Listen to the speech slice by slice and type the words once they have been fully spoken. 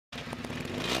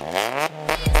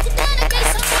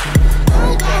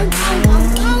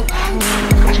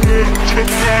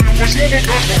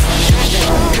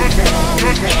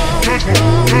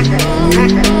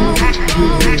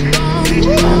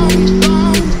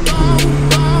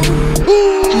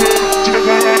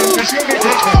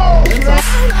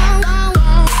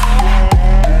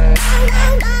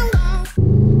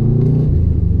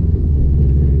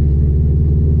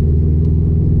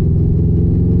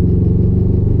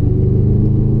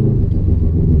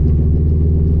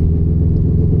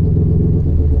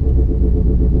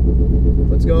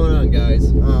What's going on, guys?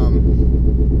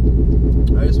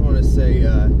 I just want to say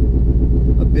a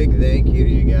big thank you to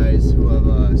you guys who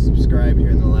have subscribed here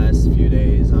in the last few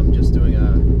days. I'm just doing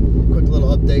a quick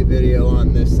little update video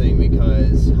on this thing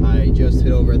because I just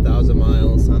hit over 1,000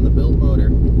 miles on the built motor,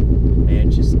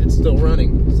 and it's still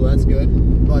running, so that's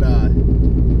good. But I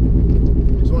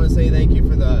just want to say thank you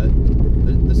for the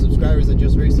subscribers that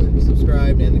just recently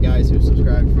subscribed, and the guys who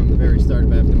subscribed from the very start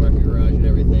of Aftermarket Garage and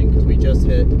everything, because we just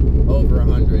hit over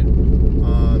 100.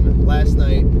 Last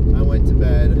night I went to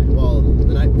bed, well,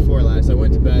 the night before last, I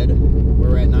went to bed, we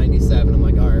were at 97. I'm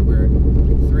like, alright, we're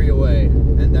 3 away,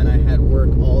 and then I had work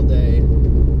all day,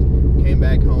 came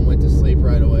back home, went to sleep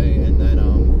right away, and then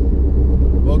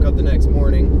woke up the next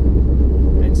morning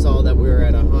and saw that we were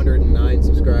at 109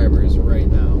 subscribers right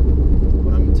now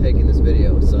when I'm taking this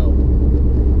video. So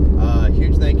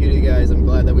huge thank you to you guys. I'm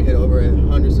glad that we hit over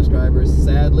 100 subscribers.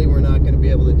 Sadly, we're not going to be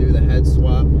able to do the head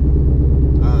swap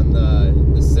on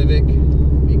the Civic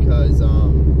because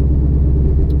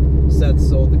Seth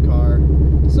sold the car.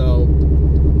 So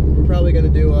we're probably going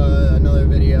to do another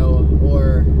video,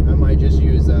 or I might just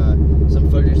use some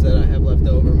footage that I have left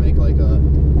over, make like a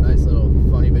nice little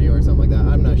funny video or something like that.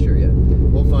 I'm not sure yet.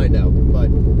 We'll find out. But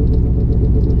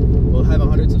we'll have a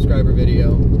 100 subscriber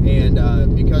video,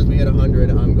 and because we hit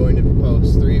 100, I'm going to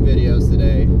post 3 videos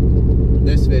today.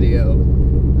 This video,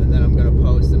 and then I'm going to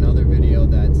post another video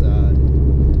that's a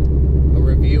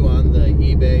review on the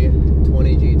eBay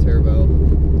 20G Turbo,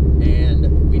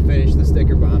 and we finished the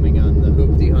sticker bombing on the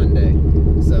Hoopty Hyundai.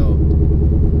 So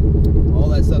all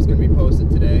that stuff's going to be posted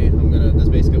today. That's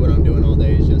basically what I'm doing all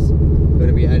day, is just going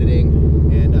to be editing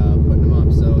and putting them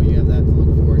up, so you have that to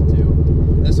look forward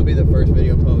to. This will be the first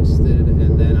video posted,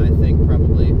 and then I think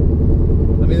probably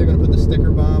I'm either going to put the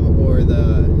sticker bomb or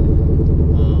the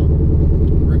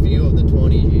review of the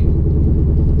 20G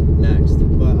next.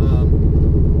 But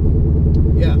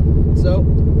yeah, so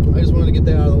I just wanted to get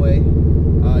that out of the way.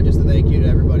 Just a thank you to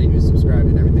everybody who's subscribed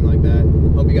and everything like that.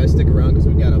 Hope you guys stick around because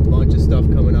we've got a bunch of stuff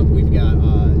coming up. We've got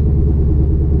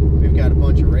a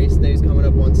bunch of race days coming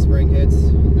up once spring hits.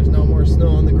 There's no more snow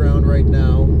on the ground right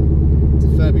now. It's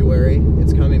February.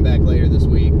 It's coming back later this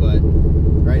week, but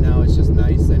right now it's just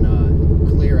nice and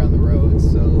clear on the roads,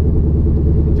 so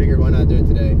figured why not do it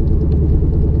today.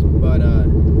 But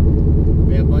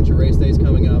we have a bunch of race days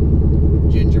coming up.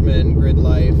 Gingerman, Grid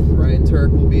Life, Ryan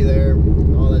Turk will be there,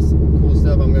 all this cool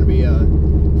stuff. I'm going to be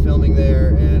filming there,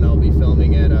 and I'll be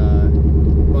filming at a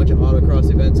bunch of autocross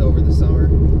events over the summer,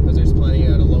 because there's plenty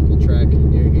at a local track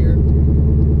near here.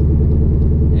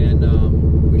 And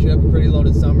we should have a pretty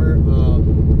loaded summer.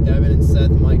 Devin and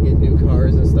Seth might get new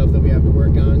cars and stuff that we have to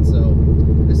work on, so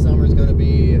this summer is going to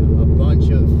be a bunch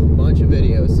of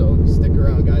videos, so stick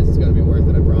around, guys. It's going to be worth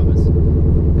it, I promise.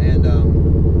 And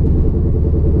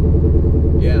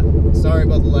yeah, sorry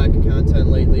about the lack of content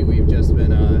lately. We've just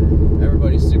been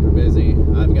everybody's super busy.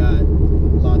 I've got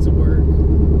lots of work,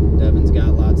 Devin's got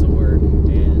lots of work,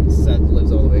 and Seth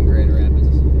lives all the way in Grand Rapids,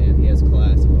 and he has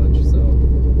class a bunch, so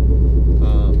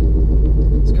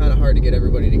it's kind of hard to get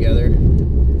everybody together.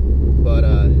 But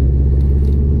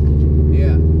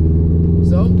yeah,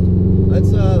 so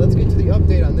let's get to the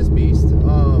update on this beast.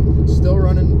 Still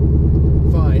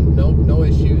running fine, no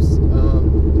issues.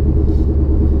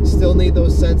 Still need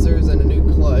those sensors and a new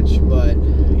clutch, but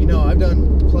you know, I've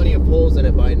done plenty of pulls in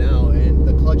it by now, and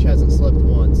the clutch hasn't slipped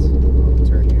once. I'll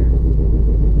turn here,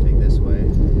 take this way.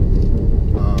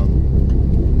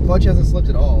 Clutch hasn't slipped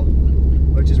at all,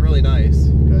 which is really nice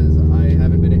because I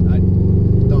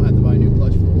don't have to buy a new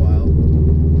clutch for a while.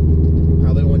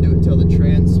 Probably won't do it until the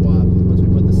trans swap, once we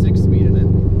put the 6-speed in it.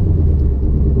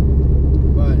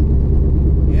 But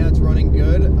yeah, it's running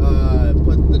good.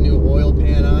 Put the new oil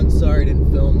pan on. Sorry I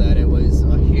didn't film that. It was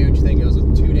a huge thing. It was a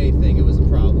 2-day thing. It was a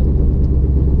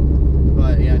problem.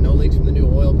 But yeah, no leaks from the new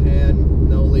oil pan.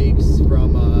 No leaks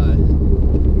from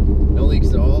no leaks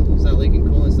at all. It's not leaking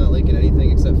coolant. It's not leaking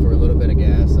anything except for a little bit of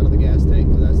gas out of the gas tank.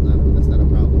 But that's not a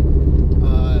problem.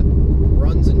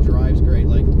 Runs and drives great.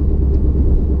 Like,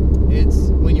 it's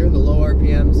when you're in the low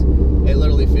RPMs, it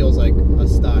literally feels like a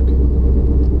stock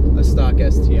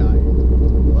STI.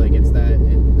 Like,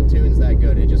 the tune's that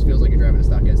good. It just feels like you're driving a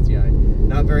stock STI.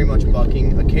 Not very much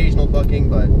bucking. Occasional bucking,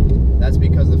 but that's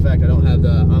because of the fact I don't have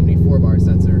the Omni 4-bar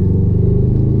sensor.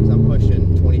 Because I'm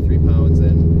pushing 23 pounds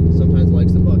and sometimes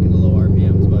likes to buck in the low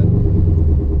RPMs, but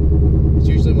it's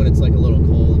usually when it's like a little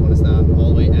cold, when it's not all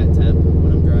the way at temp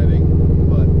when I'm driving.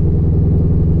 But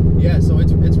yeah, so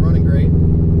it's running great.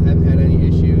 Haven't had any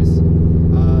issues.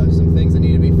 Some things that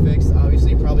need to be fixed.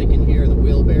 Obviously, you probably can hear the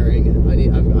wheel bearing.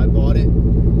 I bought it,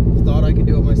 thought I could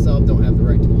do it myself, don't have the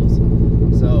right tools.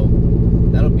 So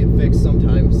that'll get fixed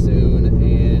sometime soon.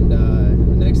 And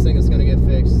the next thing that's going to get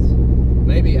fixed,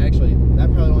 maybe actually,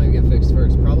 that probably won't even get fixed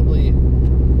first. Probably,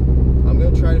 I'm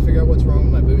going to try to figure out what's wrong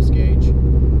with my boost gauge,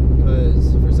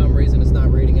 because for some reason it's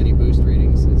not reading any boost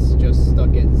readings. It's just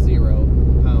stuck at 0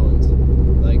 pounds.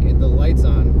 Like, the light's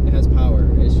on, it has power,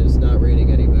 it's just not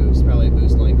reading any boost. Probably a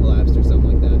boost line collapsed or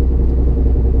something like that.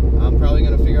 I'm probably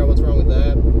going to figure out what's wrong with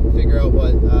that, figure out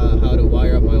what how to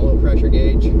wire up my oil pressure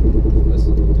gauge. This is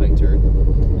a tight turn.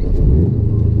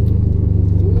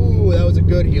 Ooh, that was a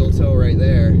good heel toe right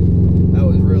there. That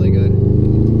was really good.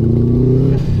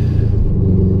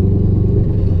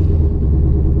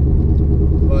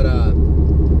 But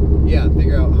yeah,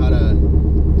 figure out how to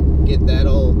get that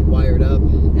all wired up,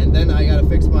 and then I gotta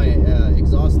fix my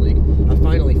exhaust leak. I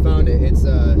finally found it. It's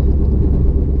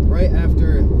right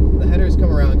after the headers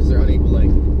come around, because they're unequal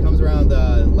length. Comes around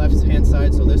the left hand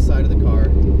side, so this side of the car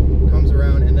comes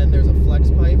around, and then there's a flex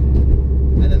pipe,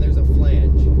 and then there's a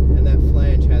flange, and that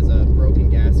flange has a broken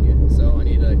gasket. So I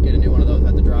need to get a new one of those. I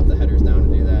have to drop the headers down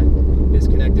to do that.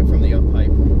 Disconnect it from the up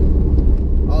pipe.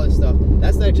 All this stuff.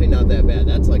 That's actually not that bad.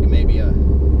 That's like maybe a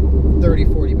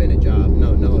 30-40 minute job.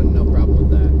 No problem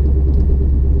with that.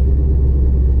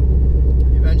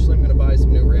 Eventually I'm going to buy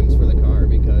some new rims for the car,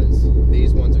 because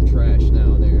these ones are trash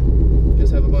now. They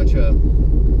just have a bunch of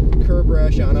curb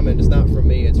rash on them, and it's not from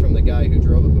me, it's from the guy who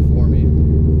drove it before me.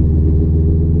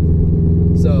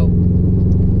 So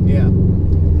yeah,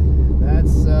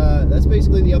 that's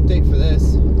basically the update for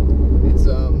this. It's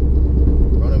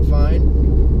running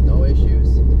fine, no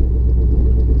issues.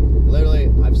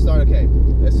 Literally, I've started. Okay,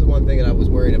 this is one thing that I was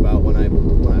worried about when I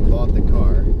bought the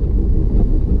car.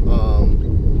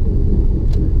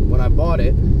 When I bought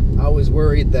it, I was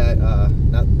worried that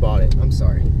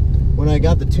when I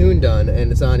got the tune done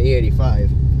and it's on E85,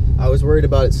 I was worried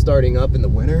about it starting up in the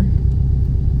winter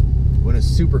when it's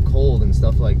super cold and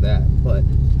stuff like that. But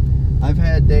I've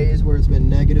had days where it's been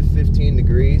negative 15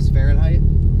 degrees Fahrenheit,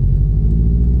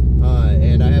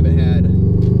 and I haven't had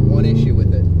one issue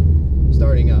with it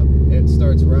starting up. It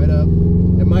starts right up.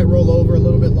 It might roll over a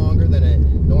little bit longer than it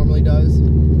normally does.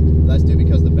 That's due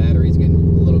because the battery's getting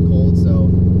a little cold, so,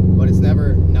 but it's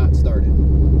never not started,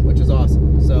 which is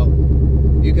awesome. So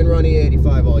you can run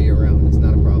E85 all year round. It's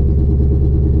not a problem.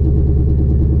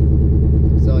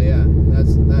 So yeah,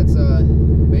 that's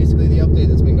basically the update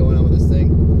that's been going on with this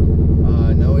thing.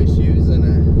 No issues,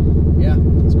 and yeah,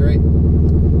 it's great.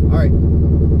 All right,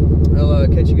 I'll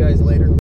catch you guys later.